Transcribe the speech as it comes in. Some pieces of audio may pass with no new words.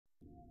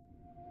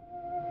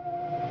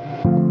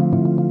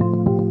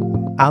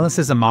Alice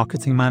is a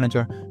marketing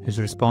manager who's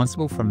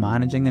responsible for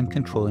managing and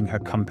controlling her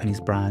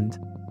company's brand.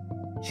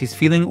 She's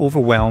feeling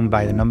overwhelmed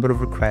by the number of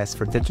requests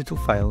for digital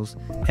files,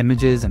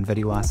 images and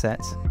video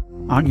assets.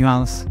 Aren't you,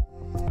 Alice?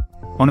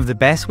 One of the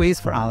best ways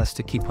for Alice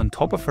to keep on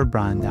top of her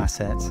brand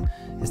assets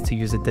is to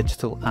use a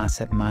digital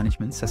asset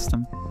management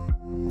system.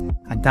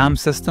 A DAM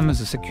system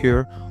is a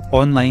secure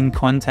online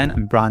content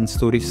and brand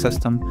storage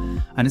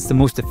system, and it's the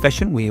most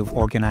efficient way of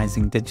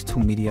organising digital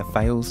media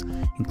files,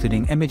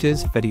 including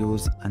images,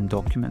 videos and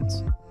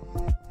documents.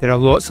 There are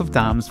lots of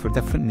DAMs for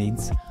different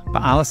needs,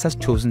 but Alice has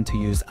chosen to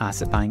use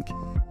AssetBank,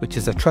 which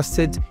is a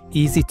trusted,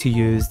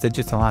 easy-to-use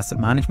digital asset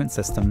management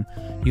system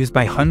used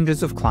by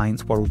hundreds of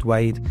clients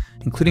worldwide,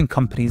 including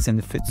companies in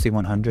the FTSE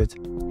 100.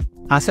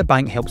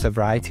 AssetBank helps a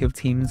variety of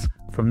teams,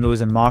 from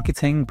those in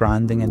marketing,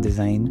 branding and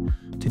design,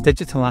 to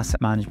digital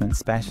asset management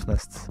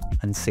specialists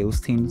and sales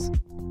teams.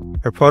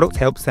 Her product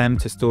helps them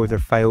to store their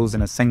files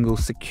in a single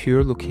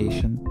secure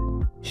location,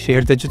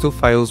 share digital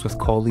files with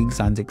colleagues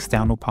and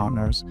external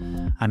partners,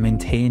 and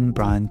maintain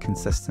brand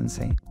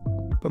consistency.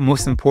 But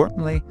most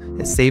importantly,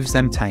 it saves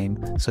them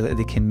time so that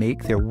they can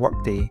make their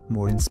workday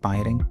more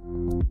inspiring.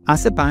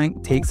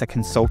 AssetBank takes a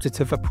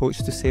consultative approach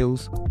to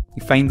sales.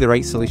 We find the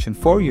right solution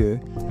for you,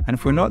 and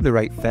if we're not the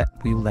right fit,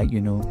 we'll let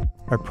you know.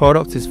 Our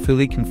product is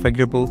fully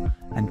configurable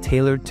and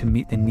tailored to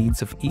meet the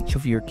needs of each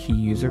of your key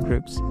user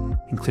groups,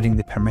 including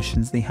the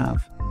permissions they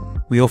have.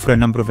 We offer a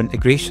number of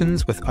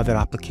integrations with other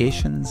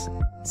applications,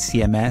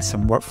 CMS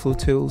and workflow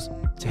tools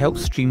to help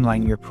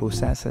streamline your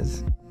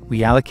processes.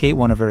 We allocate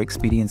one of our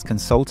experienced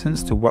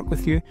consultants to work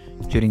with you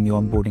during the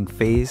onboarding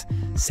phase,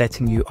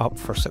 setting you up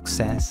for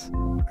success.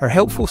 Our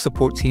helpful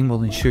support team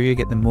will ensure you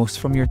get the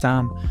most from your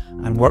DAM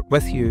and work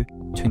with you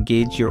to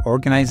engage your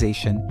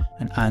organisation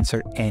and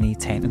answer any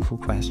technical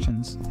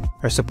questions.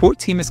 Our support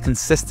team is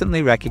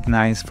consistently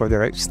recognised for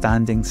their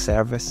outstanding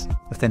service,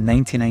 with a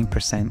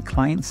 99%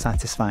 client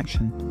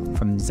satisfaction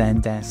from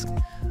Zendesk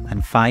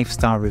and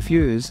 5-star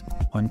reviews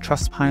on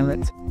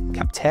Trustpilot,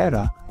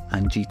 Capterra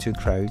and G2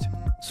 Crowd.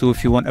 So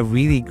if you want a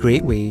really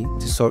great way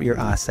to sort your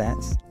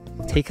assets,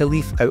 take a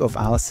leaf out of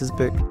Alice's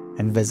book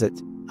and visit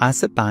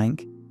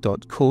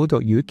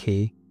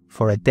assetbank.co.uk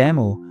for a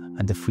demo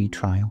and a free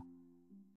trial.